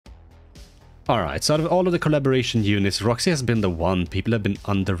Alright, so out of all of the collaboration units, Roxy has been the one people have been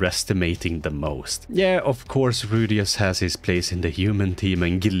underestimating the most. Yeah, of course, Rudius has his place in the human team,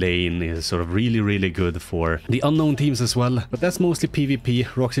 and Ghislaine is sort of really good for the unknown teams as well. But that's mostly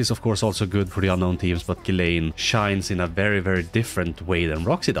PvP. Roxy is of course also good for the unknown teams, but Ghislaine shines in a very different way than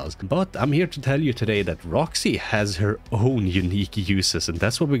Roxy does. But I'm here to tell you today that Roxy has her own unique uses, and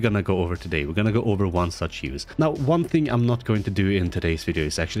that's what we're gonna go over today. We're gonna go over one such use. Now, one thing I'm not going to do in today's video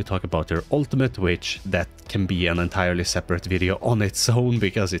is actually talk about her ultimate, which that can be an entirely separate video on its own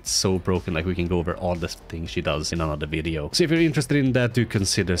because it's so broken. Like, we can go over all the things she does in another video. So if you're interested in that, do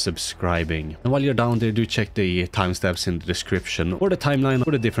consider subscribing. And while you're down there, do check the timestamps in the description or the timeline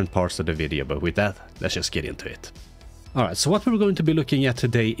or the different parts of the video. But with that, let's just get into it. Alright, so what we're going to be looking at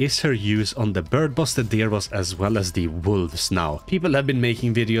today is her use on the bird boss, the deer boss, as well as the wolves. Now, people have been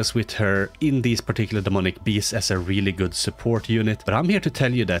making videos with her in these particular demonic beasts as a really good support unit, but I'm here to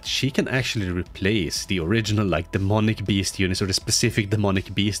tell you that she can actually replace the original like demonic beast units or the specific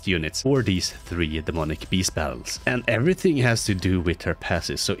demonic beast units for these 3 demonic beast battles. And everything has to do with her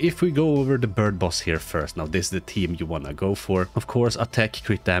passive. So if we go over the bird boss here first, now this is the team you want to go for. Of course, attack,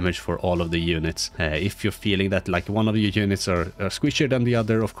 crit damage for all of the units. If you're feeling that like one of your units are squishier than the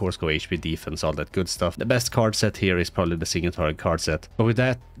other, of course go HP defense, all that good stuff. The best card set here is probably the single target card set. But with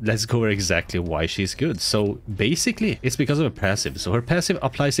that, let's go over exactly why she's good. So basically, it's because of her passive. So her passive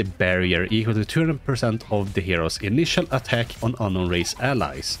applies a barrier equal to 200% of the hero's initial attack on unknown race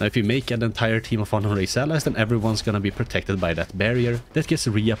allies. Now, if you make an entire team of unknown race allies, then everyone's gonna be protected by that barrier that gets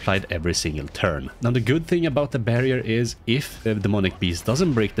reapplied every single turn. Now, the good thing about the barrier is if the demonic beast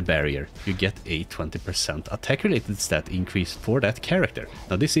doesn't break the barrier, you get a 20% attack related stat increase for that character.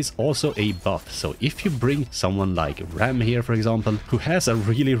 Now, this is also a buff, so if you bring someone like Ram here, for example, who has a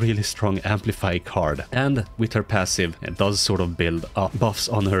really strong amplify card, and with her passive does sort of build up buffs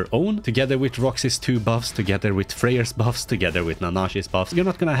on her own, together with Roxy's 2 buffs, together with Freyr's buffs, together with Nanashi's buffs, you're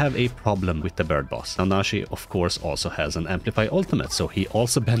not gonna have a problem with the bird boss. Nanashi, of course, also has an amplify ultimate, so he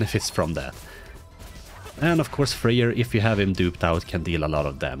also benefits from that. And of course, Freyr, if you have him duped out, can deal a lot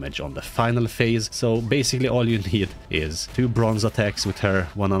of damage on the final phase. So basically all you need is 2 bronze attacks with her,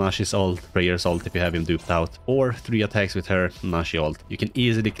 1 Nanashi's ult, Freyr's ult if you have him duped out, or 3 attacks with her, Nanashi ult. You can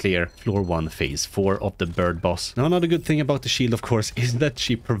easily clear floor 1 phase 4 of the bird boss. Now, another good thing about the shield, of course, is that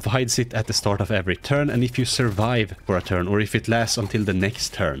she provides it at the start of every turn, and if you survive for a turn, or if it lasts until the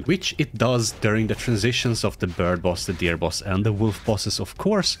next turn, which it does during the transitions of the bird boss, the deer boss, and the wolf bosses, of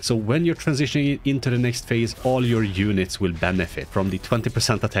course. So when you're transitioning into the next phase, all your units will benefit from the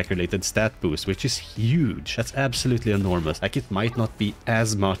 20% attack related stat boost, which is huge. That's absolutely enormous. Like, it might not be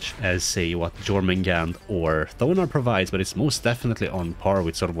as much as, say, what Jormungand or Thonar provides, but it's most definitely on par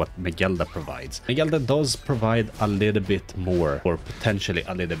with sort of what Megellda provides. Megellda does provide a little bit more, or potentially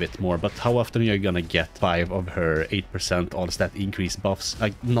a little bit more, but how often you're gonna get 5 of her 8% all stat increase buffs?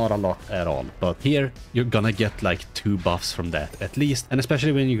 Like, not a lot at all. But here, you're gonna get like 2 buffs from that at least, and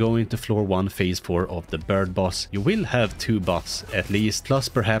especially when you go into floor 1 phase 4 of the bird boss, you will have 2 buffs at least, plus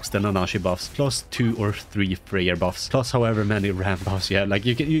perhaps the Nanashi buffs, plus 2 or 3 Freyr buffs, plus however many Ram buffs you have. Like,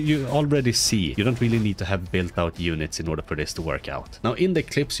 you already see, you don't really need to have built out units in order for this to work out. Now, in the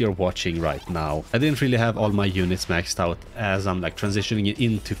clips you're watching right now, I didn't really have all my units maxed out as I'm like transitioning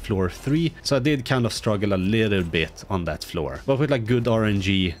into floor 3, so I did kind of struggle a little bit on that floor. But with like good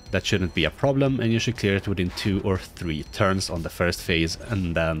RNG, that shouldn't be a problem, and you should clear it within 2 or 3 turns on the first phase,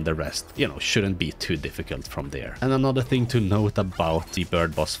 and then the rest, you know, shouldn't be too difficult from there. And another thing to note about the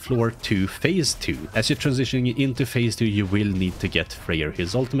bird boss floor 2 phase 2, as you're transitioning into phase 2, you will need to get Freyr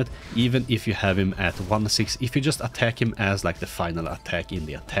his ultimate, even if you have him at 1/6. If you just attack him as like the final attack in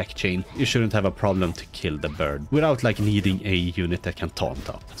the attack chain, you shouldn't have a problem to kill the bird without like needing a unit that can taunt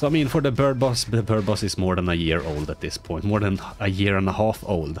up. So I mean, for the bird boss is more than a year old at this point, more than a year and a half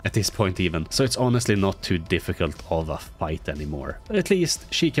old at this point even, so it's honestly not too difficult of a fight anymore. But at least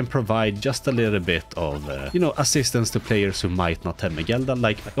she can provide just a little bit of you know, assistance to players who might not have Megellda.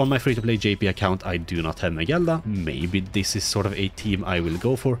 Like on my free-to-play JP account, I do not have Megellda. Maybe this is sort of a team I will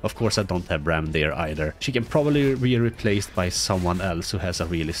go for. Of course, I don't have Ram there either. She can probably be replaced by someone else who has a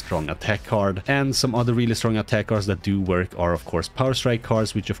really strong attack card, and some other really strong attack cards that do work are of course power strike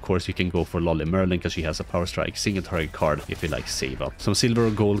cards, which of course you can go for Lolly Merlin because she has a power strike single target card if you like save up some silver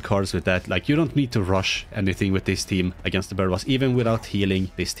or gold cards with that. Like, you don't need to rush anything with this team against the bird boss. Even without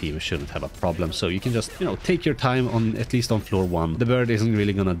healing, this team shouldn't have a problem, so you can just, you know, take your time on at least on floor 1. The bird isn't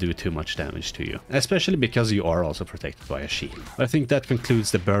really gonna do too much damage to you, especially because you are also protected by a shield. I think that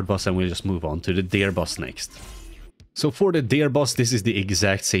concludes the bird boss, and we'll just move on to the deer boss next. So for the Deer boss, this is the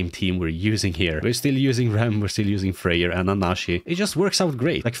exact same team we're using here. We're still using Rem, we're still using Freyr and Anashi. It just works out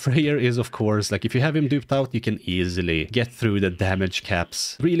great. Like Freyr is, of course, like if you have him duped out, you can easily get through the damage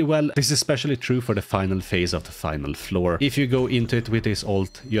caps really well. This is especially true for the final phase of the final floor. If you go into it with his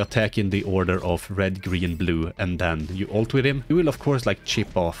ult, you attack in the order of red, green, blue, and then you ult with him. You will, of course, like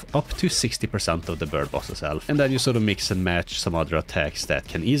chip off up to 60% of the bird boss's health. And then you sort of mix and match some other attacks that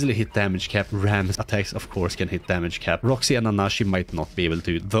can easily hit damage cap. Ram's attacks, of course, can hit damage cap. Roxy and Anashi might not be able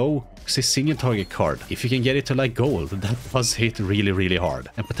to, though Roxy's single target card, if you can get it to like gold, that does hit really hard.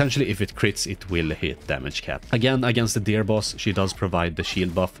 And potentially if it crits, it will hit damage cap. Again, against the Deer boss, she does provide the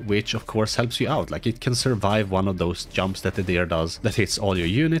shield buff, which of course helps you out. Like it can survive one of those jumps that the Deer does that hits all your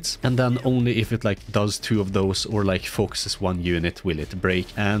units. And then only if it like does 2 of those or like focuses 1 unit will it break.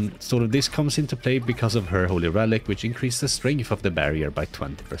 And sort of this comes into play because of her Holy Relic, which increases the strength of the barrier by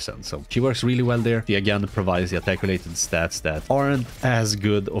 20%. So she works really well there. She again provides the attack related stats that aren't as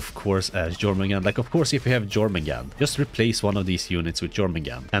good, of course, as Jormungand. Like, of course, if you have Jormungand, just replace one of these units with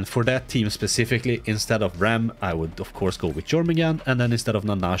Jormungand. And for that team specifically, instead of Ram, I would, of course, go with Jormungand. And then instead of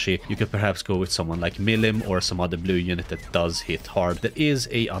Nanashi, you could perhaps go with someone like Milim or some other blue unit that does hit hard. That is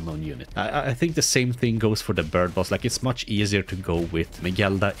a unknown unit. I think the same thing goes for the bird boss. Like, it's much easier to go with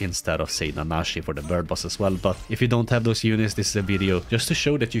Megellda instead of, say, Nanashi for the bird boss as well. But if you don't have those units, this is a video just to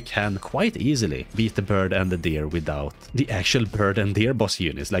show that you can quite easily beat the bird and the deer without the actual bird and deer boss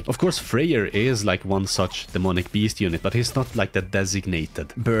units. Like, of course, Freyr is like one such demonic beast unit, but he's not like the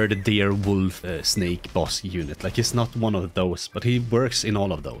designated bird, deer, wolf, snake boss unit. Like, he's not one of those, but he works in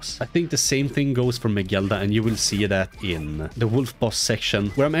all of those. I think the same thing goes for Megellda, and you will see that in the wolf boss section,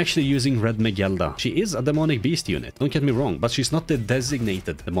 where I'm actually using red Megellda. She is a demonic beast unit, don't get me wrong, but she's not the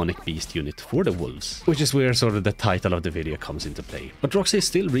designated demonic beast unit for the wolves, which is where sort of the title of the video comes into play. But Roxy is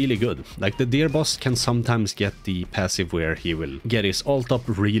still really good. Like, the deer boss can sometimes get the passive where he will get his ult up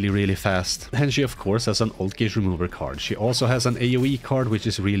really fast. And she, of course, has an ult gauge remover card. She also has an AoE card, which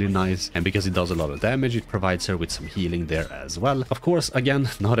is really nice, and because it does a lot of damage, it provides her with some healing there as well. Of course, again,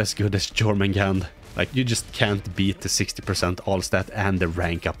 not as good as Jormungand. Like, you just can't beat the 60% all stat and the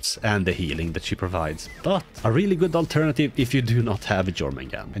rank ups and the healing that she provides. But a really good alternative if you do not have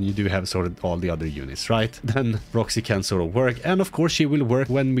Jormungand and you do have sort of all the other units, right? Then Roxy can sort of work. And of course, she will work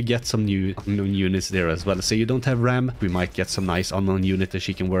when we get some new unknown units there as well. Say you don't have Ram, we might get some nice unknown unit that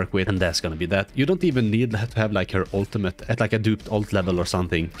she can work with, and that's gonna be that. You don't even need to have like her ultimate at like a duped ult level or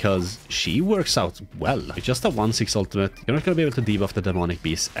something, because she works out well. It's just a 1/6 ultimate. You're not gonna be able to debuff the demonic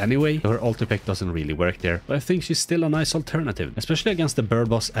beast anyway. Her ult effect doesn't really work there, but I think she's still a nice alternative, especially against the bird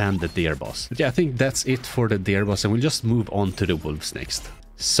boss and the deer boss. But yeah, I think that's it for the deer boss, and we'll just move on to the wolves next.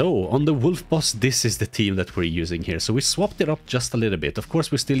 So, on the wolf boss, this is the team that we're using here. So we swapped it up just a little bit. Of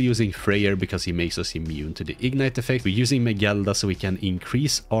course, we're still using Freyr because he makes us immune to the ignite effect. We're using Megellda so we can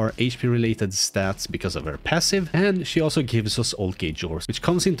increase our HP related stats because of her passive. And she also gives us ult gauge ores, which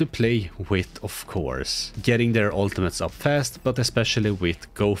comes into play with, of course, getting their ultimates up fast, but especially with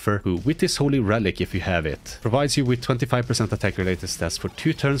Gopher, who with his Holy Relic, if you have it, provides you with 25% attack related stats for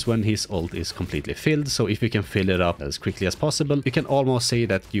 2 turns when his ult is completely filled. So if you can fill it up as quickly as possible, you can almost say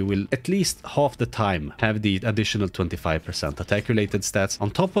that you will at least half the time have the additional 25% attack related stats on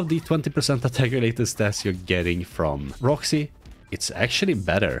top of the 20% attack related stats you're getting from Roxy. It's actually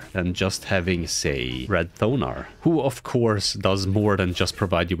better than just having, say, Red Thonar, who of course does more than just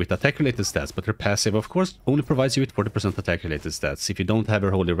provide you with attack related stats, but her passive of course only provides you with 40% attack related stats if you don't have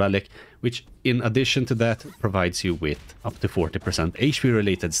her Holy Relic, which in addition to that provides you with up to 40% HP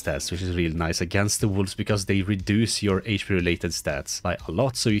related stats, which is really nice against the wolves because they reduce your HP related stats by a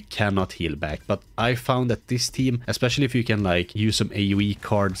lot, so you cannot heal back. But I found that this team, especially if you can like use some AoE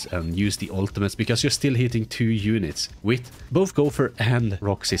cards and use the ultimates, because you're still hitting 2 units with both Gopher and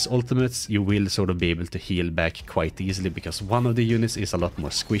Roxy's ultimates, you will sort of be able to heal back quite easily because one of the units is a lot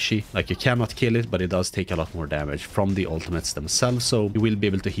more squishy. Like, you cannot kill it, but it does take a lot more damage from the ultimates themselves, so you will be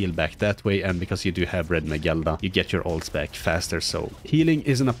able to heal back that way. And because you do have red Megellda, you get your ults back faster, so healing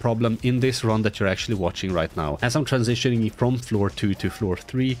isn't a problem in this run that you're actually watching right now. As I'm transitioning from floor 2 to floor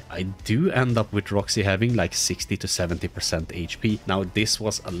 3, I do end up with Roxy having like 60 to 70% HP. Now, this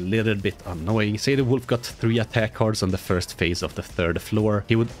was a little bit annoying. Say the wolf got 3 attack cards on the first phase of of the 3rd floor,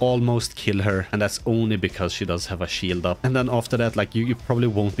 he would almost kill her, and that's only because she does have a shield up. And then after that, like, you probably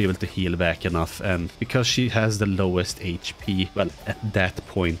won't be able to heal back enough, and because she has the lowest HP, well, at that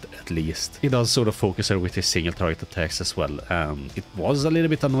point at least, he does sort of focus her with his single target attacks as well. It was a little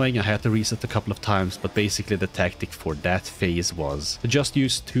bit annoying, I had to reset a couple of times, but basically the tactic for that phase was to just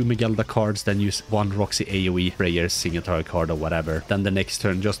use 2 Megellda cards, then use 1 Roxy AoE, Freyr's single target card or whatever. Then the next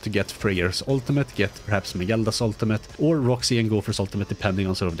turn just to get Freyr's ultimate, get perhaps Megellda's ultimate, or Roxy and Gopher's ultimate depending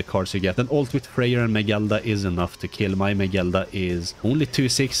on sort of the cards you get. Then ult with Freyr and Megellda is enough to kill. My Megellda is only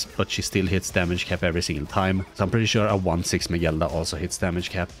 2-6, but she still hits damage cap every single time. So I'm pretty sure a 1-6 Megellda also hits damage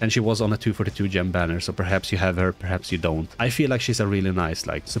cap. And she was on a 242 gem banner, so perhaps you have her, perhaps you don't. I feel like she's a really nice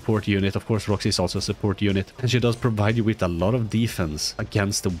like support unit. Of course, Roxy is also a support unit, and she does provide you with a lot of defense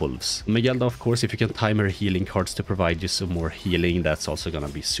against the wolves. Megellda, of course, if you can time her healing cards to provide you some more healing, that's also gonna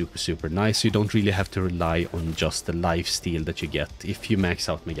be super nice. You don't really have to rely on just the lifesteal that you get if you max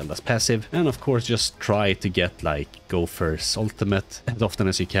out Megellda's passive. And of course, just try to get like Gopher's ultimate as often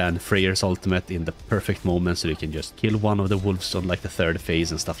as you can, Freyr's ultimate in the perfect moment, so you can just kill one of the wolves on like the 3rd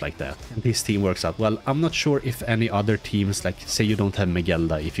phase and stuff like that. And this team works out well. I'm not sure if any other teams, like say you don't have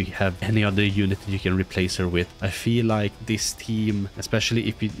Megellda, if you have any other unit that you can replace her with. I feel like this team, especially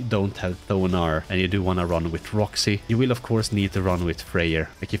if you don't have Thonar and you do want to run with Roxy, you will of course need to run with Freyr.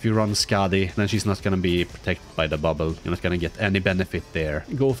 Like if you run Skadi, then she's not going to be protected by the bubble. You're not going to get any benefit there.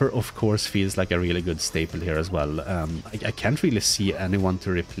 Gopher of course feels like a really good staple here as well. I can't really see anyone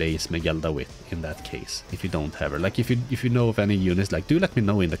to replace Megellda with in that case if you don't have her. Like if you know of any units, like do let me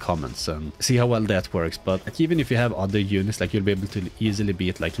know in the comments and see how well that works. But like, even if you have other units, like you'll be able to easily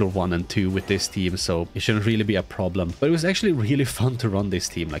beat like floor 1 and 2 with this team, so it shouldn't really be a problem. But it was actually really fun to run this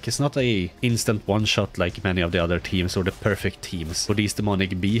team. Like it's not a instant one-shot like many of the other teams or the perfect teams for these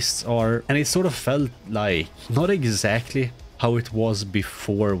demonic beasts are, and it sort of felt like not exactly how it was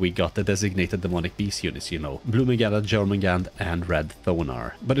before we got the designated demonic beast units, you know, Blue Megellda, Jormungand and Red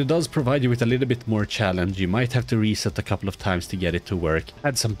Thonar. But it does provide you with a little bit more challenge. You might have to reset a couple of times to get it to work. I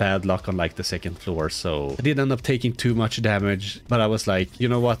had some bad luck on like the 2nd floor, so I did end up taking too much damage, but I was like, you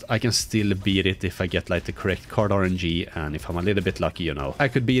know what, I can still beat it if I get like the correct card RNG, and if I'm a little bit lucky, you know, I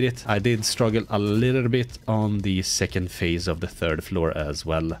could beat it. I did struggle a little bit on the 2nd phase of the 3rd floor as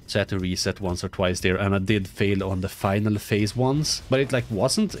well, so I had to reset once or twice there, and I did fail on the final phase once, but it like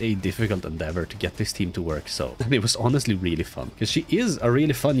wasn't a difficult endeavor to get this team to work, so and it was honestly really fun because she is a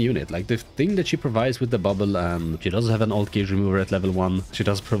really fun unit. Like the thing that she provides with the bubble, and she does have an alt gauge remover at level 1. She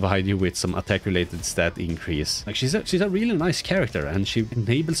does provide you with some attack related stat increase. Like she's a really nice character, and she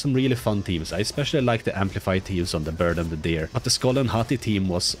enables some really fun teams. I especially like the amplified teams on the bird and the deer, but the Skoll Hati team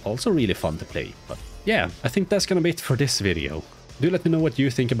was also really fun to play. But yeah, I think that's gonna be it for this video. Do let me know what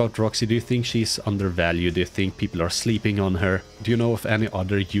you think about Roxy. Do you think she's undervalued? Do you think people are sleeping on her? Do you know of any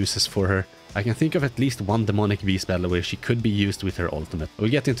other uses for her? I can think of at least one demonic beast battle where she could be used with her ultimate.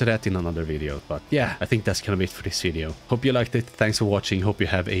 We'll get into that in another video, but yeah, I think that's gonna be it for this video. Hope you liked it. Thanks for watching. Hope you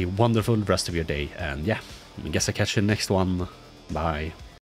have a wonderful rest of your day, and yeah, I guess I'll catch you in the next one. Bye.